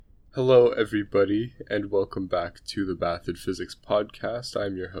Hello, everybody, and welcome back to the Math and Physics Podcast.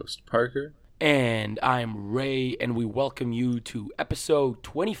 I'm your host, Parker. And I'm Ray, and we welcome you to episode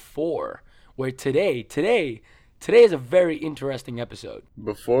 24, where today is a very interesting episode.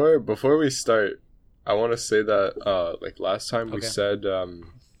 Before we start, I want to say that last time we Okay.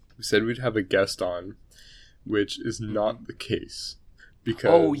 said we'd have a guest on, which is not the case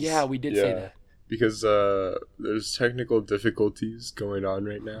because Oh, yeah, we did say that. because there's technical difficulties going on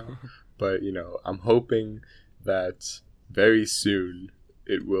right now, but I'm hoping that very soon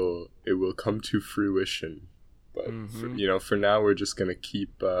it will come to fruition. But for now we're just gonna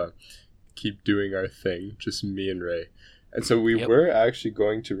keep doing our thing, just me and Ray. And so we Yep. were actually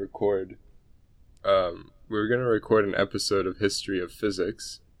going to record we were going to record an episode of History of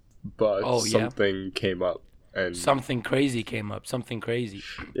Physics, but Oh, yeah. something came up, and Something crazy came up, something crazy.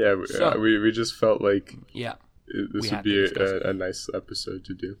 yeah, we just felt like Yeah, this We would had be to discuss it. a nice episode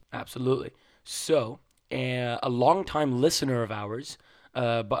to do. absolutely. So, a longtime listener of ours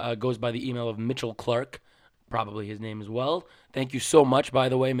goes by the email of Mitchell Clark, probably his name as well. Thank you so much, by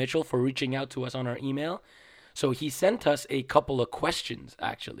the way, Mitchell, for reaching out to us on our email. So he sent us a couple of questions,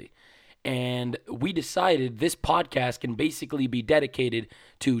 actually. And we decided this podcast can basically be dedicated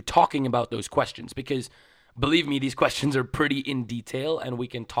to talking about those questions because, believe me, these questions are pretty in detail and we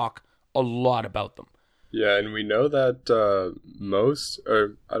can talk a lot about them. Yeah, and we know that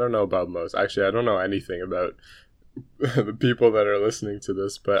I don't know about most. Actually, I don't know anything about the people that are listening to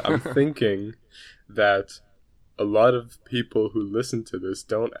this, but I'm thinking that a lot of people who listen to this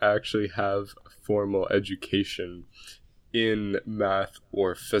don't actually have a formal education in math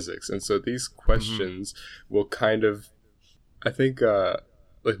or physics. And so these questions will kind of, I think,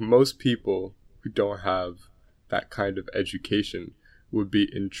 like most people who don't have that kind of education would be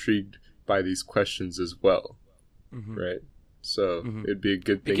intrigued by these questions as well, right? So it'd be a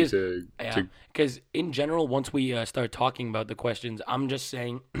good thing Because, to because in general, once we start talking about the questions, I'm just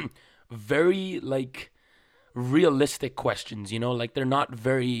saying very realistic questions, like they're not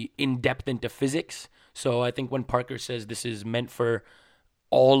very in depth into physics. So I think when Parker says this is meant for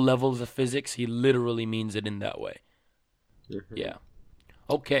all levels of physics, he literally means it in that way. Yeah.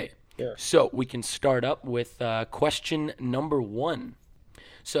 Okay. Yeah. So we can start up with question number 1.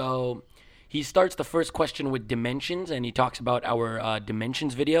 So he starts the first question with dimensions, and he talks about our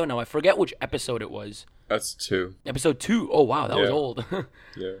dimensions video. Now I forget which episode it was. That's 2. Episode 2. Oh wow, that was Yeah. old.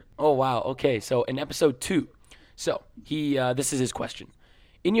 Yeah. Oh wow. Okay, so in episode 2, so he this is his question.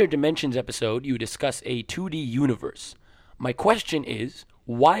 In your dimensions episode, you discuss a 2D universe. My question is,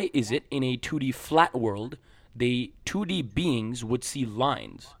 why is it in a 2D flat world, the 2D beings would see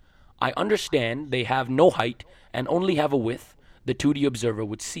lines? I understand they have no height and only have a width the 2D observer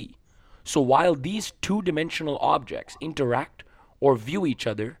would see. So while these two-dimensional objects interact or view each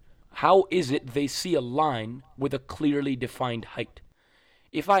other, how is it they see a line with a clearly defined height?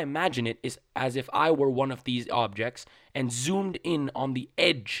 If I imagine it as if I were one of these objects and zoomed in on the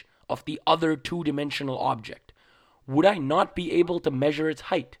edge of the other two-dimensional object, would I not be able to measure its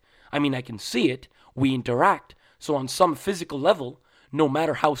height? I mean, I can see it, we interact, so on some physical level, no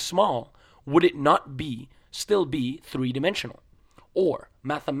matter how small, would it not still be three-dimensional? Or,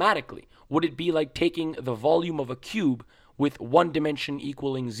 mathematically, would it be like taking the volume of a cube with one dimension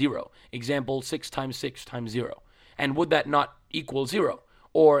equaling 0? Example, 6 times 6 times 0. And would that not equal 0?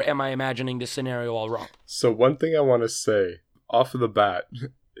 Or am I imagining this scenario all wrong? So one thing I want to say off of the bat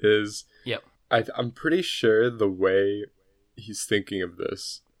is Yep. I'm pretty sure the way he's thinking of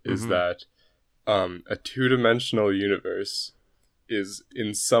this is that a two-dimensional universe is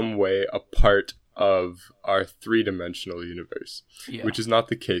in some way a part of our three-dimensional universe, Yeah. which is not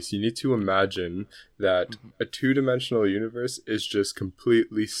the case. You need to imagine that a two-dimensional universe is just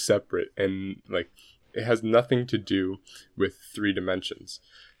completely separate and it has nothing to do with 3 dimensions,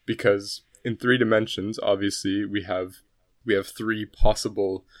 because in 3 dimensions, obviously, we have 3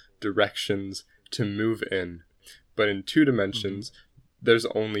 possible directions to move in, but in 2 dimensions, there's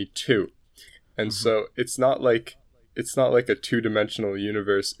only 2, and so it's not like a 2-dimensional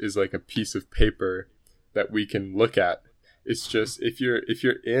universe is like a piece of paper that we can look at. It's just if you're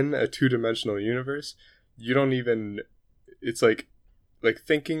in a 2-dimensional universe, you don't even. It's like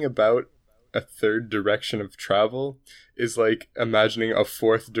thinking about a third direction of travel is like imagining a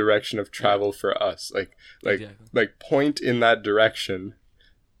fourth direction of travel for us. Exactly. Point in that direction.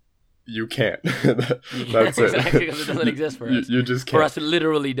 You can't. That's it. Exactly, because it doesn't exist for us. You just can't. For us, it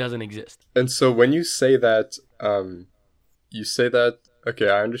literally doesn't exist. And so when you say that, okay,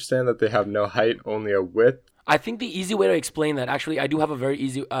 I understand that they have no height, only a width. I think the easy way to explain that, actually, I do have a very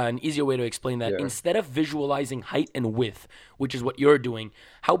an easier way to explain that. Yeah. Instead of visualizing height and width, which is what you're doing,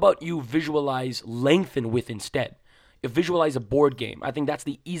 how about you visualize length and width instead? You visualize a board game. I think that's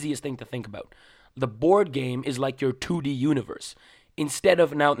the easiest thing to think about. The board game is like your 2D universe. Instead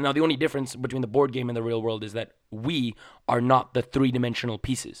of now the only difference between the board game and the real world is that we are not the three-dimensional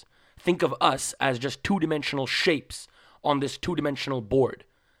pieces. Think of us as just two-dimensional shapes on this two-dimensional board.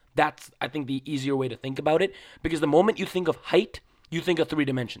 That's, I think, the easier way to think about it, because the moment you think of height, you think of 3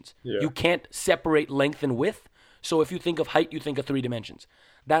 dimensions. Yeah. You can't separate length and width. So if you think of height, you think of 3 dimensions.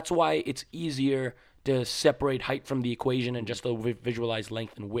 That's why it's easier to separate height from the equation and just to visualize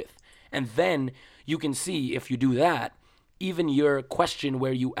length and width. And then you can see, if you do that, even your question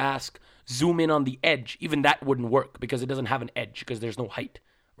where you ask, zoom in on the edge, even that wouldn't work because it doesn't have an edge because there's no height,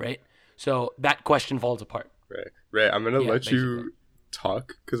 right? So that question falls apart. Right. I'm going to let basically. you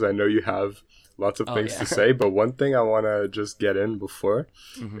talk because I know you have lots of things yeah. to say. But one thing I want to just get in before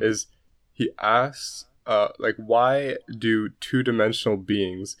is he asks, like, why do two-dimensional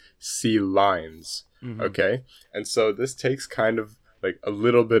beings see lines? Okay. And so this takes kind of like a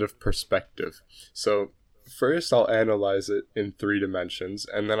little bit of perspective. So first I'll analyze it in 3 dimensions,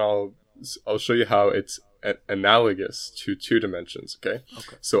 and then I'll show you how it's analogous to 2 dimensions. Okay.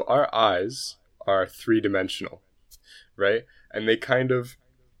 So our eyes are 3-dimensional, right? And they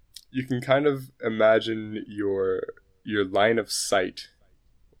you can kind of imagine your line of sight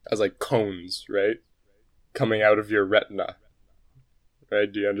as like cones, right? Coming out of your retina. Right?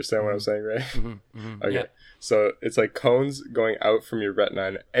 Do you understand what I'm saying, right? Okay. Yeah. So it's like cones going out from your retina,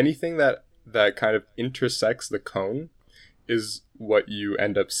 and anything that kind of intersects the cone is what you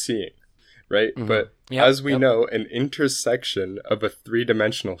end up seeing, right? But as we know, an intersection of a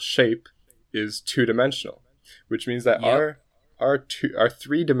 3-dimensional shape is 2-dimensional, which means that our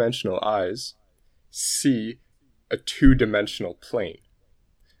 3-dimensional eyes see a 2-dimensional plane.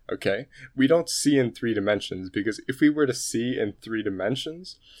 Okay? We don't see in 3 dimensions, because if we were to see in 3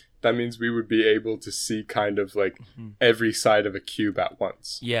 dimensions, that means we would be able to see kind of like every side of a cube at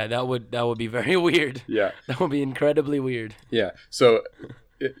once. Yeah, that would be very weird. Yeah. That would be incredibly weird. Yeah. So,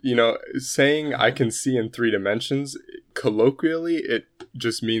 saying I can see in 3 dimensions, colloquially, it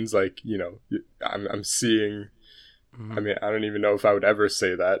just means like, I'm seeing. I mean, I don't even know if I would ever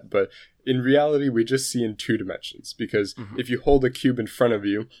say that, but in reality, we just see in 2 dimensions, because if you hold a cube in front of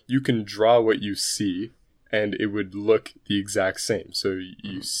you, you can draw what you see and it would look the exact same. So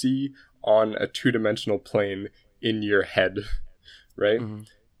you see on a 2-dimensional plane in your head, right?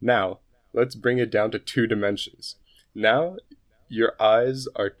 Now, let's bring it down to 2 dimensions. Now, your eyes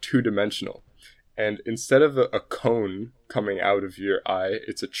are 2-dimensional. And instead of a cone coming out of your eye,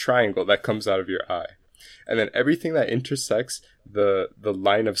 it's a triangle that comes out of your eye. And then everything that intersects the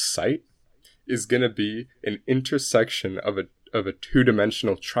line of sight is going to be an intersection of a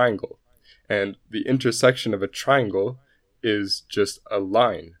 2-dimensional triangle. And the intersection of a triangle is just a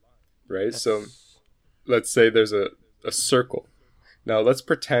line, right? So let's say there's a circle. Now let's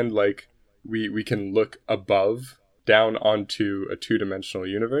pretend like we can look down onto a 2-dimensional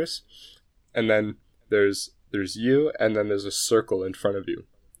universe. And then there's you, and then there's a circle in front of you.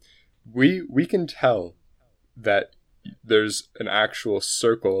 We can tell that there's an actual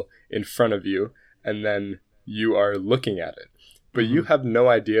circle in front of you, and then you are looking at it. But you have no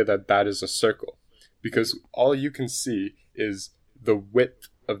idea that that is a circle, because all you can see is the width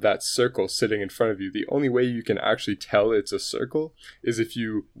of that circle sitting in front of you. The only way you can actually tell it's a circle is if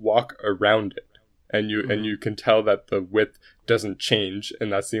you walk around it, and you can tell that the width doesn't change,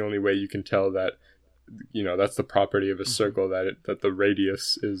 and that's the only way you can tell that, that's the property of a circle, that the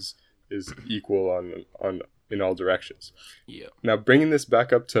radius is equal on in all directions. Yeah. Now, bringing this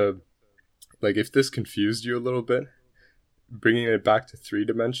back up to, like, if this confused you a little bit, bringing it back to 3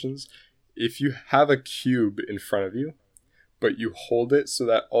 dimensions, if you have a cube in front of you, but you hold it so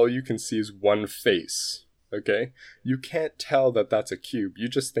that all you can see is one face, okay? You can't tell that that's a cube. You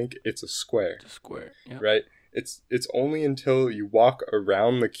just think it's a square. It's a square, yeah. Right? It's only until you walk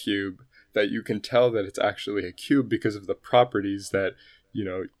around the cube that you can tell that it's actually a cube, because of the properties that,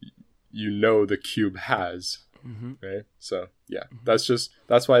 the cube has. Right? So yeah,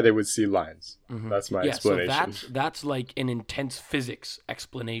 that's why they would see lines. That's my explanation. So that's like an intense physics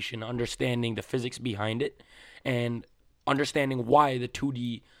explanation, understanding the physics behind it and understanding why the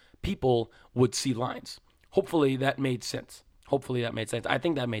 2D people would see lines. Hopefully that made sense. I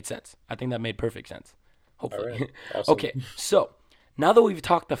think that made sense. I think that made perfect sense. Hopefully. All right. Awesome. Okay, so now that we've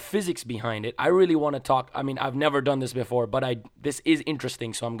talked the physics behind it, I really want to talk. I mean, I've never done this before, but this is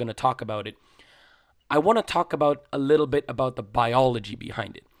interesting, so I'm going to talk about it. I want to talk about a little bit about the biology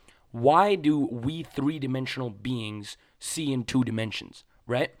behind it. why do we three-dimensional beings see in two dimensions,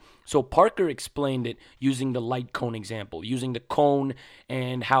 right? So Parker explained it using the light cone example, using the cone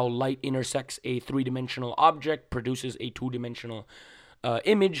and how light intersects a three-dimensional object, produces a two-dimensional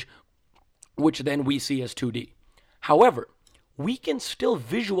image, which then we see as 2D. However, we can still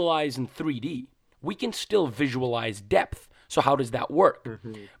visualize in 3D. We can still visualize depth. So how does that work?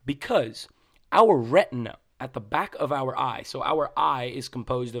 Because our retina at the back of our eye, so our eye is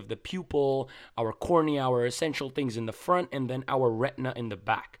composed of the pupil, our cornea, our essential things in the front, and then our retina in the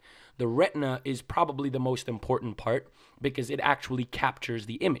back. The retina is probably the most important part because it actually captures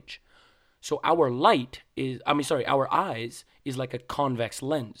the image. So our eyes is like a convex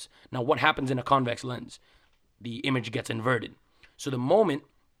lens. Now, what happens in a convex lens? The image gets inverted. So the moment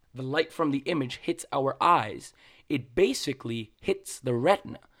the light from the image hits our eyes, it basically hits the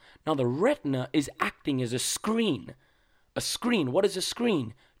retina. Now, the retina is acting as a screen. A screen, what is a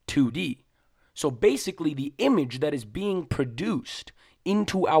screen? 2D. So basically, the image that is being produced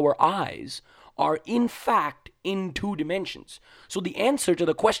into our eyes are in fact in 2 dimensions. So the answer to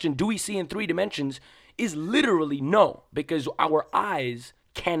the question, do we see in 3 dimensions, is literally no, because our eyes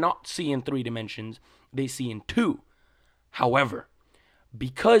cannot see in 3 dimensions, they see in 2. However,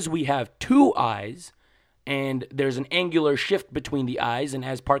 because we have 2 eyes, and there's an angular shift between the eyes, and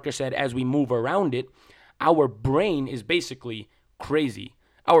as Parker said, as we move around it, our brain is basically crazy.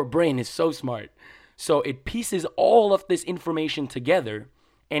 Our brain is so smart. So it pieces all of this information together,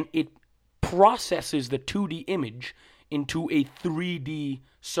 and it processes the 2D image into a 3D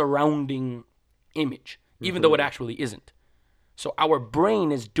surrounding image, even though it actually isn't. So our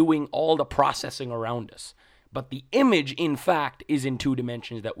brain is doing all the processing around us, but the image, in fact, is in 2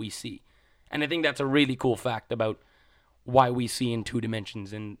 dimensions that we see. And I think that's a really cool fact about why we see in 2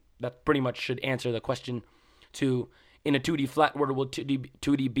 dimensions, and that pretty much should answer the question to, in a 2D flat world, will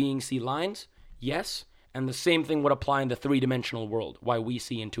 2D beings see lines? Yes, and the same thing would apply in the 3-dimensional world, why we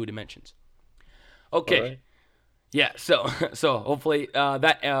see in 2 dimensions. Okay. Right. Yeah, so hopefully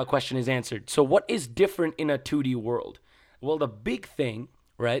that question is answered. So what is different in a 2D world? Well, the big thing,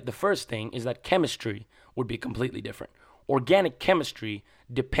 right, the first thing is that chemistry would be completely different. Organic chemistry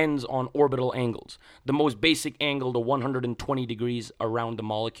depends on orbital angles. The most basic angle to 120 degrees around the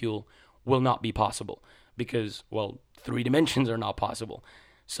molecule will not be possible because, well, 3 dimensions are not possible.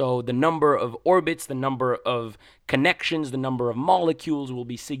 So the number of orbits, the number of connections, the number of molecules will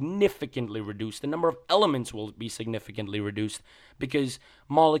be significantly reduced. The number of elements will be significantly reduced because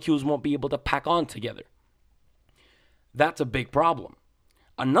molecules won't be able to pack on together. That's a big problem.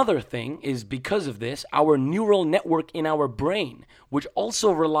 Another thing is, because of this, our neural network in our brain, which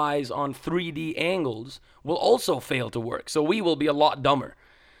also relies on 3D angles, will also fail to work. So we will be a lot dumber.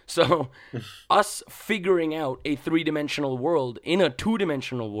 So us figuring out a 3-dimensional world in a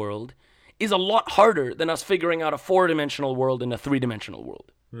 2-dimensional world is a lot harder than us figuring out a 4-dimensional world in a 3-dimensional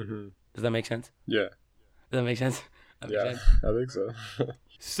world. Mm-hmm. Does that make sense? Yeah. Does that make sense? I think so.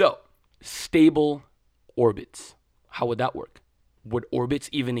 So, stable orbits. How would that work? Would orbits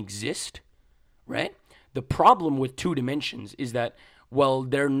even exist? Right? The problem with 2 dimensions is that, well,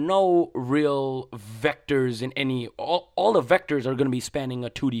 there are no real vectors in any... All the vectors are going to be spanning a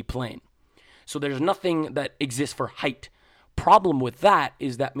 2D plane. So there's nothing that exists for height. Problem with that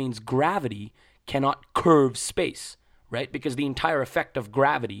is that means gravity cannot curve space, right? Because the entire effect of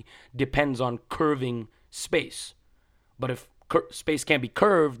gravity depends on curving space. But if space can't be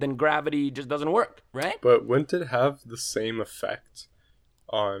curved, then gravity just doesn't work, right? But wouldn't it have the same effect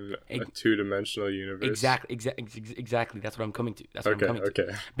on a 2-dimensional universe? Exactly. That's what I'm coming to.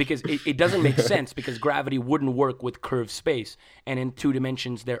 Because it doesn't make sense, because gravity wouldn't work with curved space, and in 2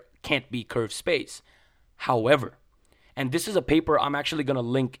 dimensions there can't be curved space. However, and this is a paper I'm actually going to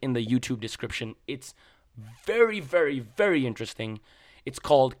link in the YouTube description. It's very, very, very interesting. It's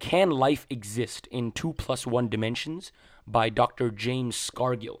called Can Life Exist in 2+1 Dimensions by Dr. James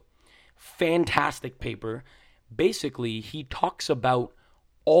Scargill. Fantastic paper. Basically, he talks about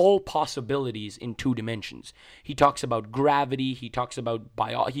all possibilities in 2 dimensions. He talks about gravity, he talks about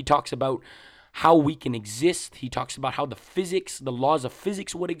he talks about how we can exist, he talks about how the laws of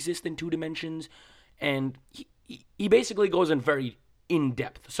physics would exist in 2 dimensions, and he basically goes in very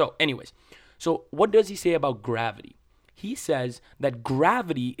in-depth. So anyways, so what does he say about gravity? He says that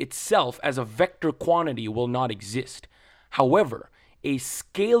gravity itself as a vector quantity will not exist. However, a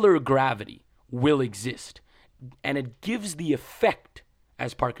scalar gravity will exist, and it gives the effect,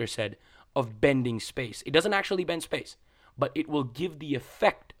 as Parker said, of bending space. It doesn't actually bend space, but it will give the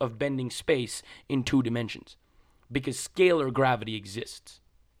effect of bending space in 2 dimensions because scalar gravity exists.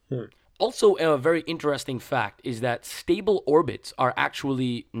 Also, a very interesting fact is that stable orbits are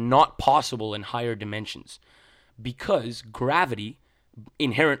actually not possible in higher dimensions because gravity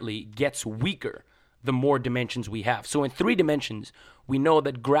inherently gets weaker the more dimensions we have. So in 3 dimensions, we know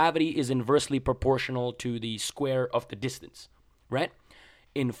that gravity is inversely proportional to the square of the distance, right?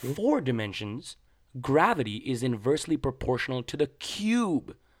 In 4 dimensions, gravity is inversely proportional to the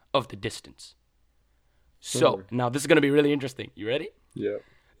cube of the distance. So, now this is going to be really interesting. You ready? Yeah.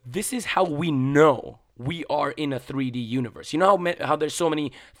 This is how we know we are in a 3D universe. You know how there's so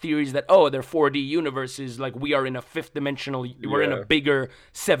many theories that, oh, they're 4D universes, like we are in a 5th dimensional, we're in a bigger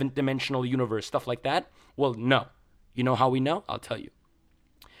 7th dimensional universe, stuff like that? Well, no. You know how we know? I'll tell you.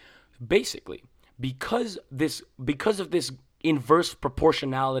 Basically, because of this inverse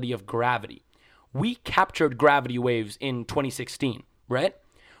proportionality of gravity, we captured gravity waves in 2016, right?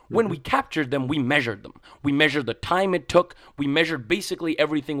 When we captured them, we measured them. We measured the time it took. We measured basically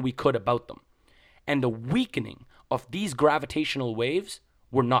everything we could about them. And the weakening of these gravitational waves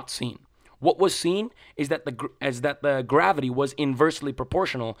were not seen. What was seen is that the gravity was inversely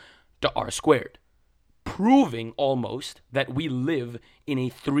proportional to r squared, proving almost that we live in a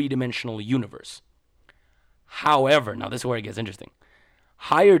 3-dimensional universe. However, now this is where it gets interesting.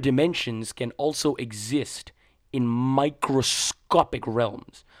 Higher dimensions can also exist in microscopic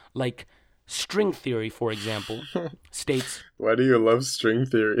realms, like string theory, for example, states... Why do you love string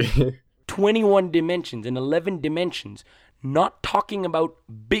theory? 21 dimensions and 11 dimensions, not talking about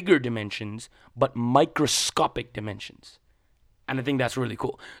bigger dimensions, but microscopic dimensions. And I think that's really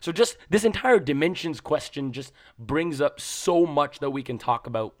cool. So just this entire dimensions question just brings up so much that we can talk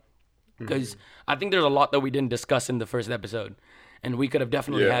about, because I think there's a lot that we didn't discuss in the first episode, and we could have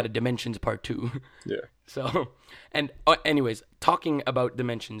definitely had a dimensions part 2. Yeah. So, and anyways, talking about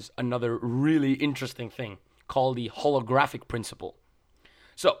dimensions, another really interesting thing called the holographic principle.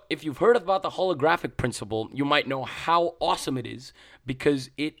 So, if you've heard about the holographic principle, you might know how awesome it is, because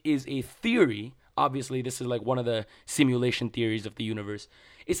it is a theory. Obviously, this is like one of the simulation theories of the universe.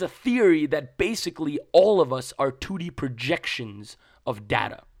 It's a theory that basically all of us are 2D projections of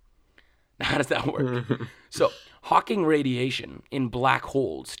data. Now, how does that work? So, Hawking radiation in black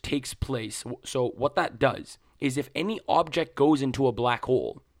holes takes place. So, what that does is if any object goes into a black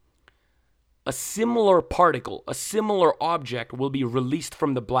hole, a similar particle, a similar object will be released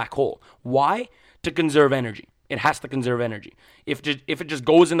from the black hole. Why? To conserve energy. It has to conserve energy. If it just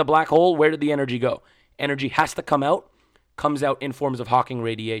goes in the black hole, where did the energy go? Energy has to come out, comes out in forms of Hawking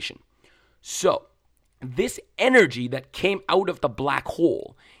radiation. So, this energy that came out of the black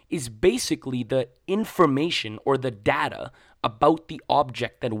hole is basically the information or the data about the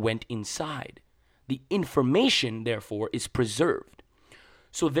object that went inside. The information, therefore, is preserved.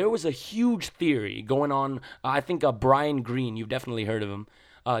 So there was a huge theory going on. I think Brian Greene, you've definitely heard of him.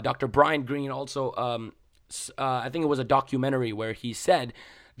 Dr. Brian Greene also, I think it was a documentary where he said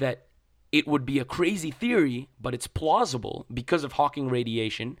that it would be a crazy theory, but it's plausible because of Hawking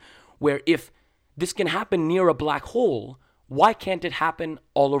radiation, where if this can happen near a black hole, why can't it happen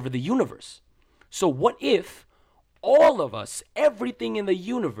all over the universe? So what if all of us, everything in the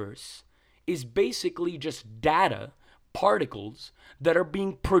universe, is basically just data, particles, that are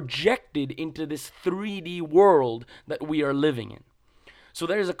being projected into this 3D world that we are living in? So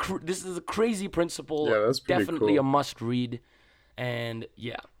this is a crazy principle. Yeah, that's pretty definitely cool. a must read. And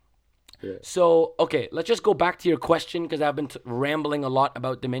yeah. So, okay, let's just go back to your question, because I've been rambling a lot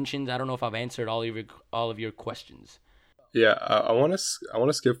about dimensions. I don't know if I've answered all of your questions. Yeah, I want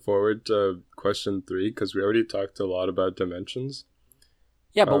to skip forward to question 3, because we already talked a lot about dimensions.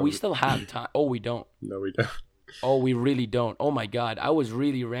 Yeah, but we still have time. Oh, we don't. No, we don't. Oh, we really don't. Oh my God, I was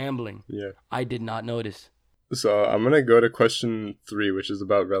really rambling. Yeah. I did not notice. So I'm going to go to question 3, which is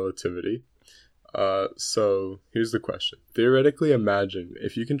about relativity. So here's the question. Theoretically, imagine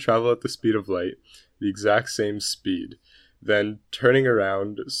if you can travel at the speed of light, the exact same speed, then turning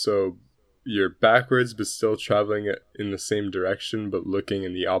around so you're backwards but still traveling in the same direction but looking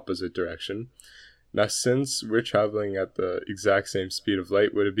in the opposite direction. Now, since we're traveling at the exact same speed of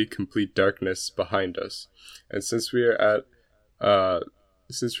light, would it be complete darkness behind us? And since we are at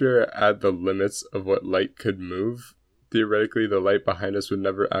the limits of what light could move, theoretically the light behind us would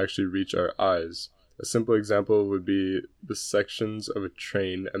never actually reach our eyes. A simple example would be the sections of a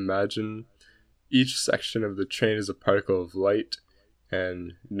train. Imagine each section of the train is a particle of light,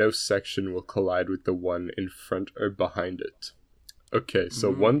 and no section will collide with the one in front or behind it. Okay, so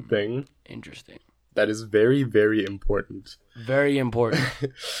one thing Interesting. that is very, very important Very important.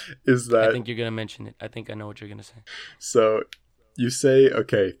 is that... I think you're going to mention it. I think I know what you're going to say. So you say,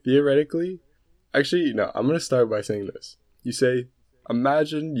 okay, theoretically... Actually, no, I'm going to start by saying this. You say,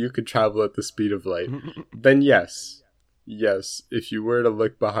 imagine you could travel at the speed of light. Then yes, if you were to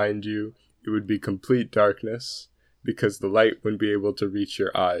look behind you, it would be complete darkness because the light wouldn't be able to reach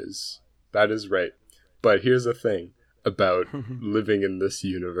your eyes. That is right. But here's the thing about living in this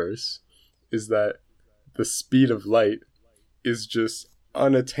universe is that the speed of light is just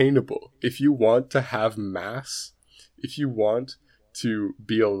unattainable. If you want to have mass, if you want to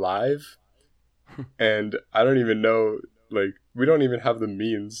be alive, and I don't even know, like, we don't even have the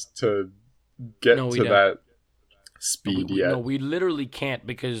means to get to that speed yet. No, we literally can't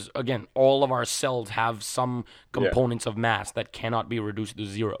because, again, all of our cells have some components of mass that cannot be reduced to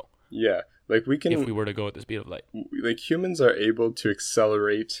zero. Yeah, like we can... If we were to go at the speed of light. Like, humans are able to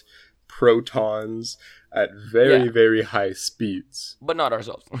accelerate protons at very high speeds. But not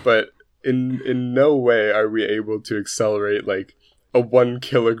ourselves. But in no way are we able to accelerate, like, a 1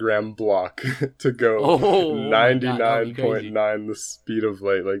 kilogram block to go 99.9 the speed of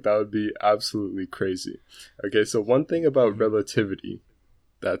light. Like, that would be absolutely crazy. Okay, so one thing about relativity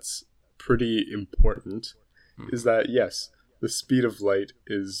that's pretty important is that, yes, the speed of light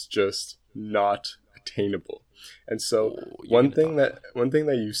is just not attainable. And so one thing that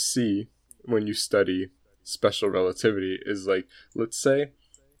you see when you study special relativity is, like, let's say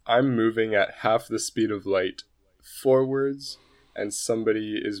I'm moving at half the speed of light forwards and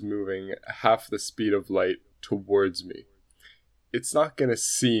somebody is moving half the speed of light towards me. It's not going to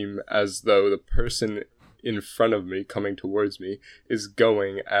seem as though the person in front of me coming towards me is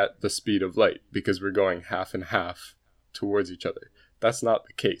going at the speed of light because we're going half and half towards each other. That's not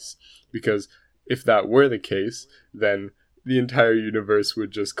the case, because if that were the case, then the entire universe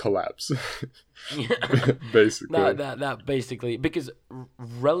would just collapse. Basically. That basically, because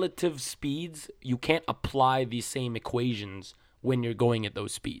relative speeds, you can't apply the same equations when you're going at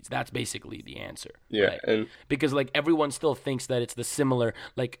those speeds. That's basically the answer. Yeah, right? and because, like, everyone still thinks that it's the similar,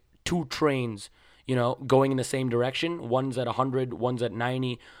 like, two trains, you know, going in the same direction. One's at 100, one's at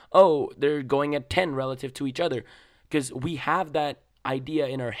 90. Oh, they're going at 10 relative to each other. Because we have that idea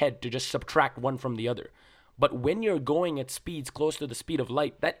in our head to just subtract one from the other. But when you're going at speeds close to the speed of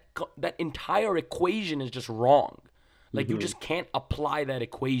light, that entire equation is just wrong. Like, you just can't apply that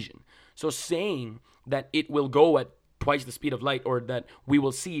equation. So saying that it will go at twice the speed of light, or that we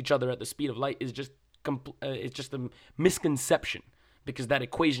will see each other at the speed of light, is just it's just a misconception, because that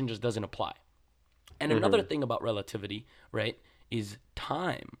equation just doesn't apply. And another thing about relativity, right, is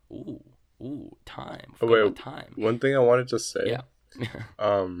time. Time. About time. One thing I wanted to say. Yeah.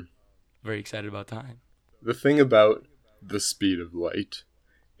 Very excited about time. The thing about the speed of light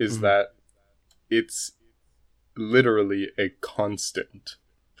is that it's literally a constant,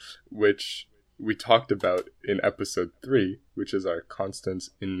 which we talked about in episode 3, which is our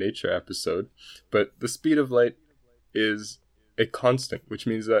Constants in Nature episode. But the speed of light is a constant, which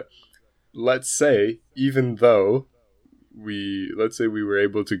means that, let's say we were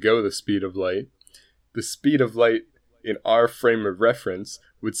able to go the speed of light in our frame of reference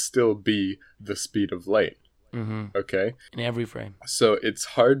would still be the speed of light. Okay? In every frame. So it's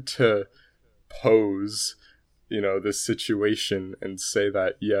hard to pose, this situation and say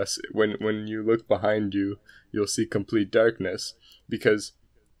that, yes, when you look behind you, you'll see complete darkness, because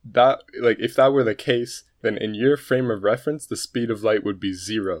that, like, if that were the case, then in your frame of reference, the speed of light would be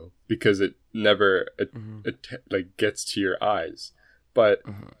 0 because it never gets to your eyes. But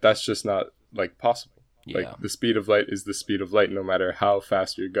that's just not, like, possible. Yeah. Like, the speed of light is the speed of light no matter how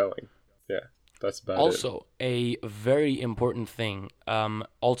fast you're going. Yeah, that's about it. Also, a very important thing,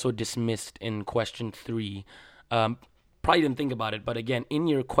 also dismissed in question 3. Probably didn't think about it, but again, in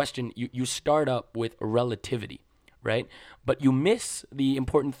your question, you start up with relativity, right? But you miss the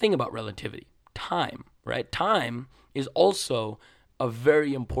important thing about relativity, time, right? Time is also a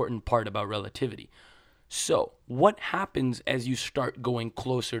very important part about relativity. So, what happens as you start going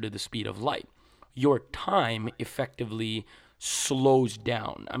closer to the speed of light? Your time effectively slows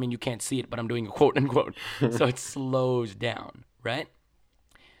down. I mean, you can't see it, but I'm doing a quote unquote. So it slows down, right?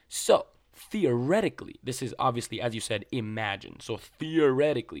 So theoretically, this is obviously, as you said, imagine. So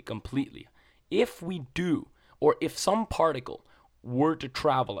theoretically, completely, if we do, or if some particle were to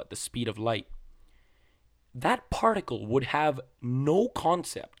travel at the speed of light, that particle would have no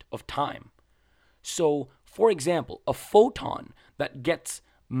concept of time. So, for example, a photon that gets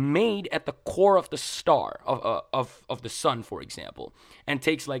made at the core of the star, of the sun, for example, and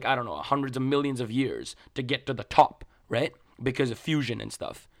takes, like, I don't know, hundreds of millions of years to get to the top, right? Because of fusion and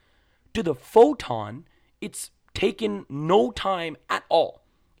stuff. To the photon, it's taken no time at all.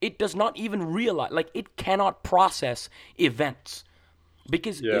 It does not even realize, like, it cannot process events.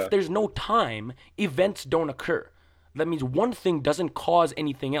 Because if there's no time, events don't occur. That means one thing doesn't cause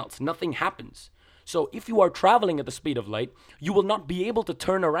anything else. Nothing happens. So if you are traveling at the speed of light, you will not be able to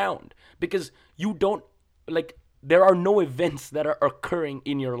turn around because you don't, like, there are no events that are occurring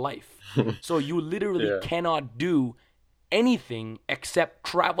in your life. So you literally Yeah. cannot do anything except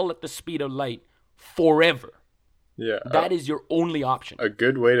travel at the speed of light forever. Yeah. That is your only option. A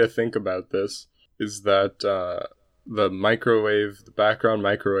good way to think about this is that the background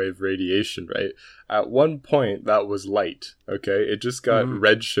microwave radiation, right? At one point, that was light. Okay, it just got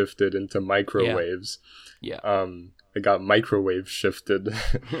redshifted into microwaves. Yeah. It got microwave shifted,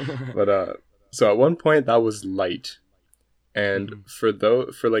 but so at one point that was light, and for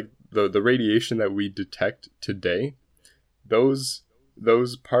the radiation that we detect today, those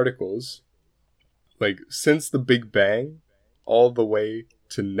particles, like since the Big Bang, all the way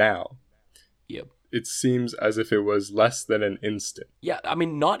to now, Yep. it seems as if it was less than an instant. Yeah, I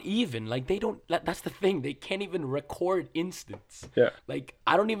mean, not even. Like, they don't, that's the thing. They can't even record instants. Yeah. Like,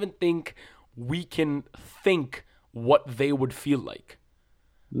 I don't even think we can think what they would feel like.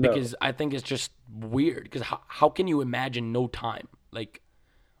 No. Because I think it's just weird. Because how can you imagine no time? Like,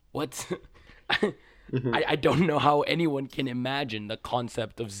 what? I don't know how anyone can imagine the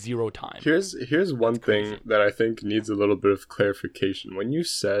concept of zero time. Here's one thing that I think needs a little bit of clarification. When you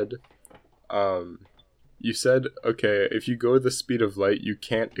said, okay, if you go the speed of light, you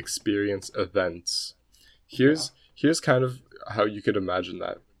can't experience events. Here's kind of how you could imagine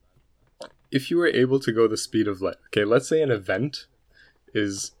that. If you were able to go the speed of light, okay, let's say an event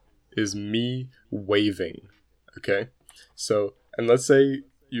is me waving, okay? So, and let's say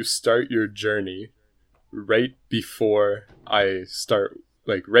you start your journey right before I start,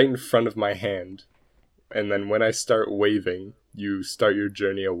 like right in front of my hand, and then when I start waving, you start your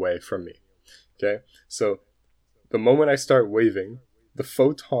journey away from me, okay? So, the moment I start waving, the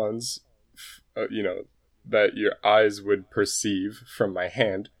photons, that your eyes would perceive from my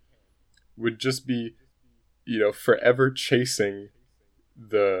hand would just be, forever chasing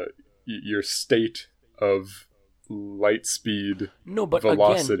your state of light speed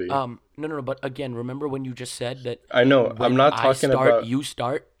velocity. But again, remember when you just said that I know, I'm not talking about... You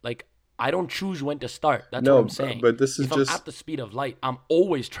start, like, I don't choose when to start. That's no, what I'm saying. But this is if just... I'm at the speed of light, I'm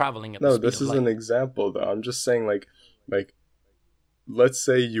always traveling at the speed of light. No, this is an example, though. I'm just saying, like, let's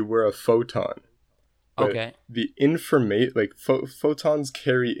say you were a photon. Okay. The photons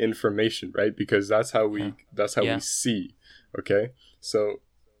carry information, right? Because that's how we see. Okay, so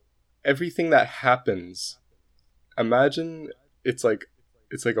everything that happens, imagine it's like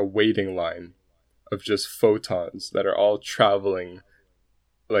a waiting line of just photons that are all traveling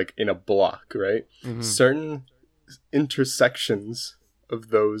like in a block, right? Mm-hmm. Certain intersections of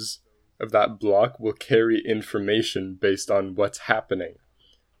that block will carry information based on what's happening.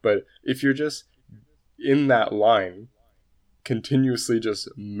 But if you're just in that line, continuously just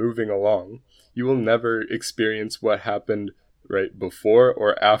moving along, you will never experience what happened right before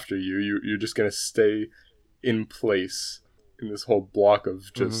or after you. You're just going to stay in place in this whole block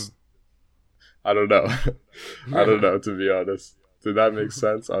of just, I don't know. I don't know, to be honest. Did that make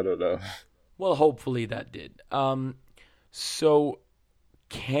sense? I don't know. Well, hopefully that did. So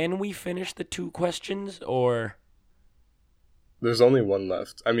can we finish the 2 questions, or? There's only one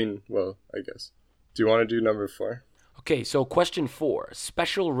left. I mean, well, I guess. Do you want to do number 4? Okay, so question 4,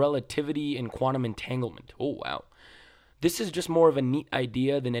 special relativity and quantum entanglement. Oh, wow. This is just more of a neat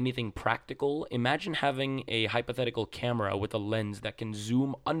idea than anything practical. Imagine having a hypothetical camera with a lens that can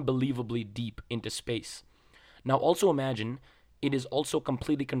zoom unbelievably deep into space. Now, also imagine it is also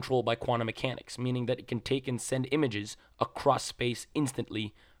completely controlled by quantum mechanics, meaning that it can take and send images across space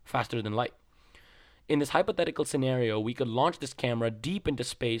instantly, faster than light. In this hypothetical scenario, we could launch this camera deep into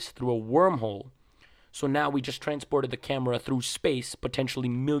space through a wormhole. So now we just transported the camera through space, potentially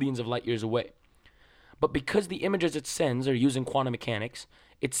millions of light years away. But because the images it sends are using quantum mechanics,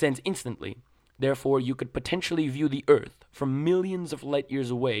 it sends instantly. Therefore, you could potentially view the Earth from millions of light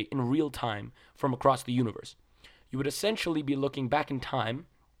years away in real time from across the universe. You would essentially be looking back in time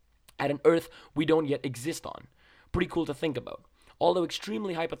at an Earth we don't yet exist on. Pretty cool to think about. Although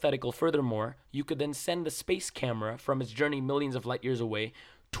extremely hypothetical, furthermore, you could then send the space camera from its journey millions of light years away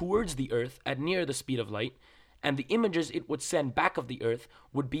towards the Earth at near the speed of light, and the images it would send back of the Earth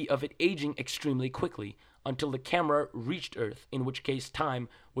would be of it aging extremely quickly until the camera reached Earth, in which case time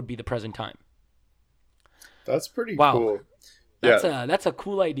would be the present time. That's pretty cool. That's a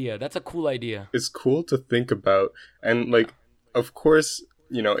cool idea. That's a cool idea. It's cool to think about, and like, of course,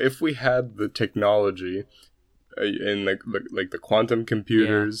 if we had the technology in like the quantum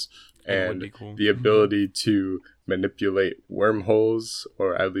computers and the ability to manipulate wormholes,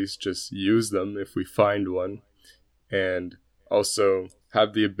 or at least just use them if we find one, and also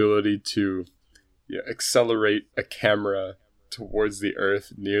have the ability to accelerate a camera towards the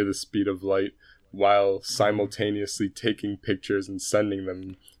Earth near the speed of light while simultaneously taking pictures and sending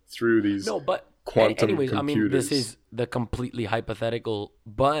them through these No, but quantum anyways, computers. I mean, this is the completely hypothetical,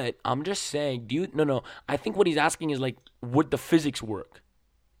 but I'm just saying, no, I think what he's asking is like, would the physics work?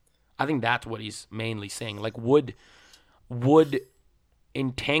 I think that's what he's mainly saying. Like, would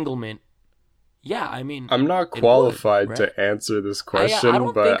entanglement? Yeah, I mean, I'm not it would, qualified right? to answer this question, I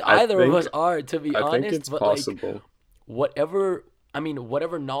don't but think either I of think, us are, to be I honest. think it's but possible. like,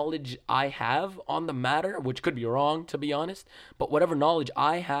 whatever knowledge I have on the matter, which could be wrong, to be honest, but whatever knowledge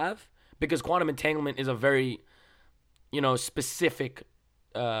I have, because quantum entanglement is a very, specific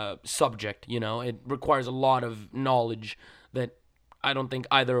subject. It requires a lot of knowledge that I don't think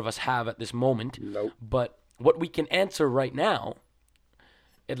either of us have at this moment. Nope. But what we can answer right now,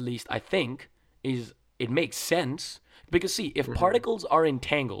 at least I think, is it makes sense. Because see, if particles are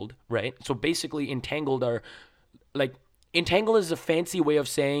entangled, right? So basically entangled are like entangle is a fancy way of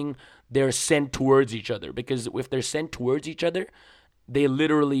saying they're sent towards each other. Because if they're sent towards each other, they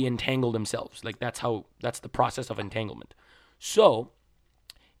literally entangle themselves. Like that's the process of entanglement. So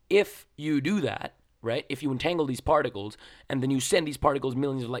if you do that, right? If you entangle these particles and then you send these particles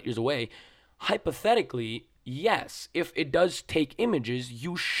millions of light years away, hypothetically, yes, if it does take images,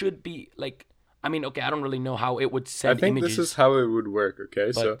 you should be like, I mean, okay, I don't really know how it would send I think images. this is how it would work,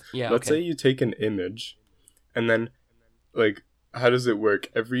 okay? So yeah, let's say you take an image and then, like, how does it work?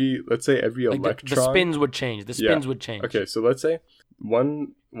 Let's say every like electron... the spins would change. The spins would change. Okay, so let's say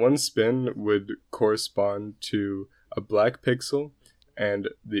one spin would correspond to a black pixel and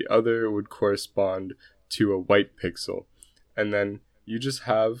the other would correspond to a white pixel. And then you just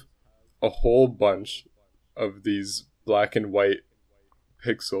have a whole bunch of these black and white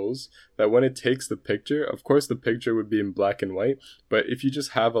pixels that when it takes the picture, of course the picture would be in black and white, but if you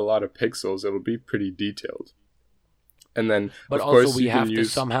just have a lot of pixels, it'll be pretty detailed. And then, but of also course, we have to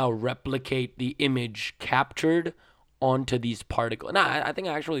somehow replicate the image captured onto these particles. No, I think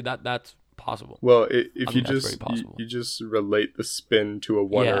actually that's possible. Well, if you just relate the spin to a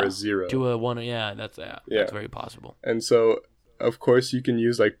 1 or a 0. To a 1, that's very possible. And so, of course, you can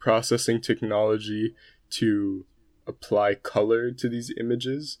use like processing technology to apply color to these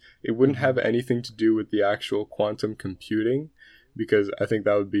images. It wouldn't have anything to do with the actual quantum computing, because I think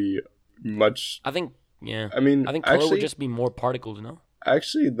that would be much... I think color actually, would just be more particles, no?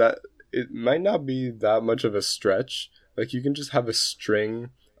 Actually, that it might not be that much of a stretch. Like, you can just have a string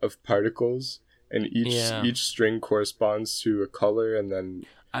of particles, and each string corresponds to a color, and then...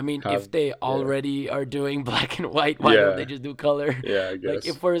 I mean, if they already are doing black and white, why don't they just do color? Yeah, I guess. Like,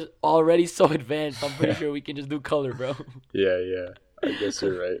 if we're already so advanced, I'm pretty sure we can just do color, bro. Yeah. I guess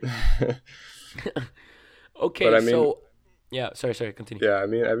you're right. Okay, but I mean, sorry, continue. Yeah, I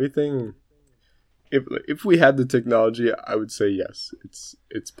mean, everything... If we had the technology, I would say yes,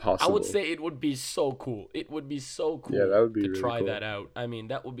 it's possible. I would say it would be so cool. It would be so cool. Yeah, that would be to really try cool. that out. I mean,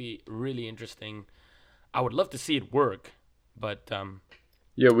 that would be really interesting. I would love to see it work, but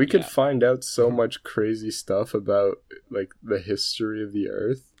yeah, we could find out so much crazy stuff about like the history of the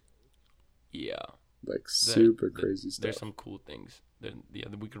Earth. Yeah, like super crazy stuff. There's some cool things.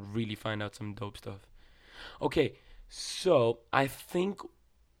 We could really find out some dope stuff. Okay, so I think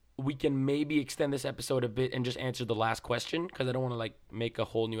we can maybe extend this episode a bit and just answer the last question, because I don't want to like make a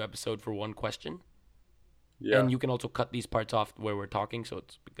whole new episode for one question. Yeah. And you can also cut these parts off where we're talking, so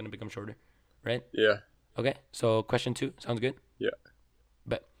it's going to become shorter, right? Yeah. Okay, so question 2, sounds good? Yeah.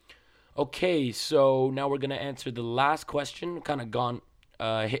 Bet. Okay, so now we're going to answer the last question. Kind of gone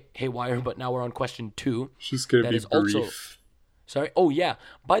haywire, but now we're on question 2. She's going to be brief. Also, sorry? Oh, yeah.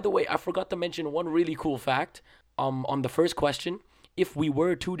 By the way, I forgot to mention one really cool fact. On the first question, if we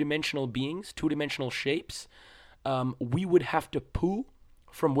were two-dimensional beings, two-dimensional shapes, we would have to poo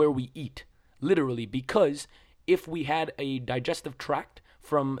from where we eat, literally, because if we had a digestive tract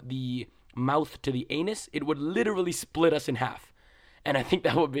from the mouth to the anus, it would literally split us in half. And I think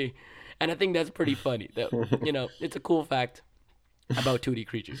that's pretty funny. It's a cool fact about 2D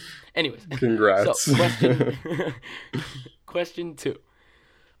creatures. Anyways. Congrats. So, question 2.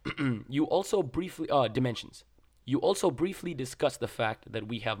 You also briefly, dimensions. You also briefly discussed the fact that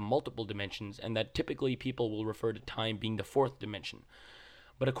we have multiple dimensions and that typically people will refer to time being the 4th dimension.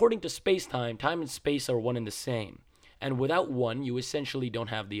 But according to space-time, time and space are one and the same. And without one, you essentially don't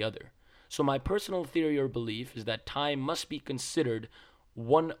have the other. So my personal theory or belief is that time must be considered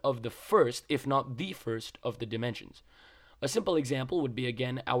one of the first, if not the first, of the dimensions. A simple example would be,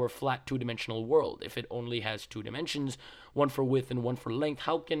 again, our flat two-dimensional world. If it only has two dimensions, one for width and one for length,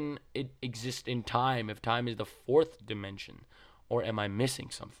 how can it exist in time if time is the fourth dimension? Or am I missing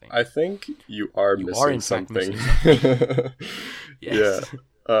something? I think you are You missing are, in fact, something. missing Yes.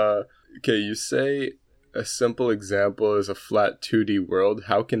 Yeah. Okay, you say a simple example is a flat 2D world.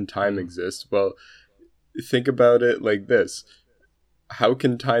 How can time exist? Well, think about it like this. How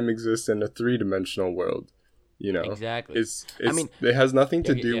can time exist in a three-dimensional world? You know, Exactly. it's I mean, it has nothing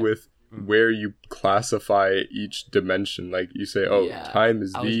to okay, do yeah. with where you classify each dimension. Like you say, oh, Yeah, time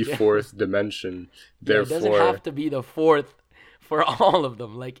is I was the g- fourth dimension. Yeah, it doesn't Therefore, have to be the fourth for all of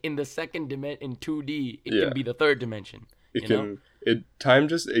them. Like in the second dimension, in 2D, it yeah, can be the third dimension. it You know? can. It time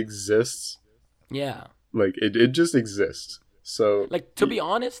just exists. Yeah. Like it just exists. So Like to be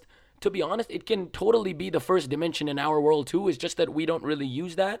honest, it can totally be the first dimension in our world too. It's just that we don't really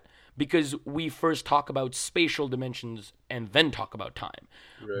use that because we first talk about spatial dimensions and then talk about time.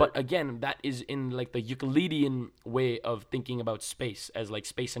 Right. But again, that is in like the Euclidean way of thinking about space as like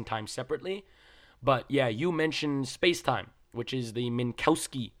space and time separately. But yeah, you mentioned space-time, which is the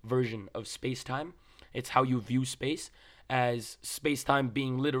Minkowski version of space-time. It's how you view space as space-time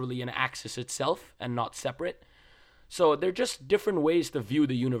being literally an axis itself and not separate. So they're just different ways to view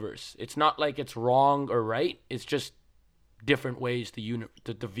the universe. It's not like it's wrong or right. It's just different ways to view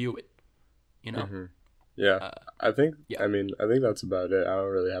it. You know? yeah, I think. yeah. I mean, I think that's about it. I don't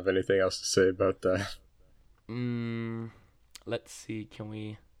really have anything else to say about that. Let's see. Can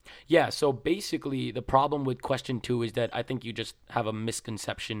we? Yeah. So basically, the problem with question 2 is that I think you just have a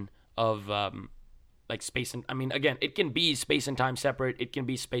misconception of like space and. I mean, again, it can be space and time separate. It can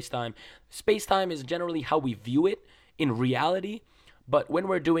be space time. Space time is generally how we view it in reality. But when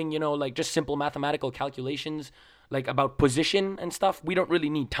we're doing, like just simple mathematical calculations, like about position and stuff, we don't really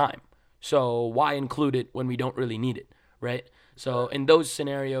need time. So why include it when we don't really need it, right? So in those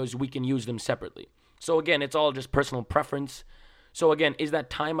scenarios, we can use them separately. So again, it's all just personal preference. So again, is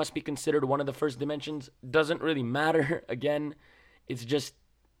that time must be considered one of the first dimensions? Doesn't really matter. Again, it's just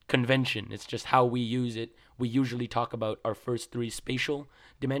convention. It's just how we use it. We usually talk about our first 3 spatial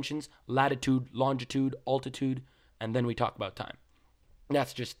dimensions: latitude, longitude, altitude, and then we talk about time.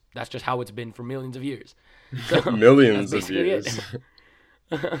 That's just how it's been for millions of years. So Millions that's of basically years.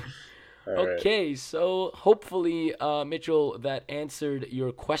 it. All right. Okay, so hopefully, Mitchell, that answered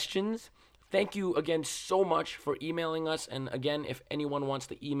your questions. Thank you again so much for emailing us. And again, if anyone wants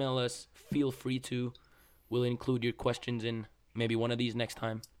to email us, feel free to. We'll include your questions in maybe one of these next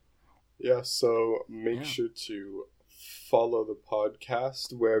time. Yeah, so make sure to follow the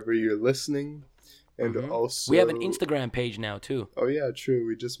podcast wherever you're listening. And also... We have an Instagram page now, too. Oh, yeah, true.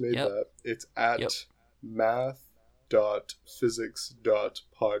 We just made that. It's at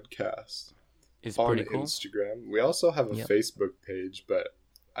math.physics.podcast. It's on pretty cool. Instagram. We also have a Facebook page, but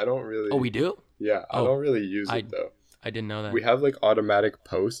I don't really... Oh, we do? Yeah, I don't really use it, though. I didn't know that. We have like automatic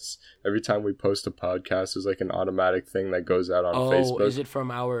posts. Every time we post a podcast, there's like an automatic thing that goes out on Facebook. Oh, is it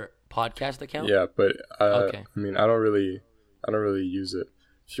from our podcast account? Yeah, but Okay. I mean, I don't really use it.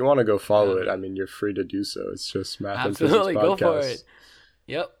 If you want to go follow it, I mean, you're free to do so. It's just Math Absolutely, and Physics go Podcast. for it.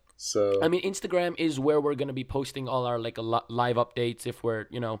 Yep. So I mean, Instagram is where we're going to be posting all our like live updates if we're,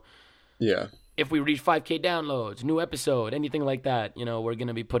 yeah. if we reach 5K downloads, new episode, anything like that, we're going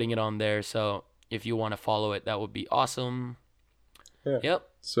to be putting it on there. So if you want to follow it, that would be awesome. Yeah. Yep.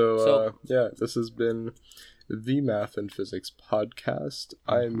 So yeah, this has been the Math and Physics Podcast.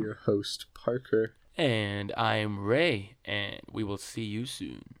 I am your host, Parker. And I'm Ray, and we will see you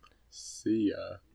soon. See ya.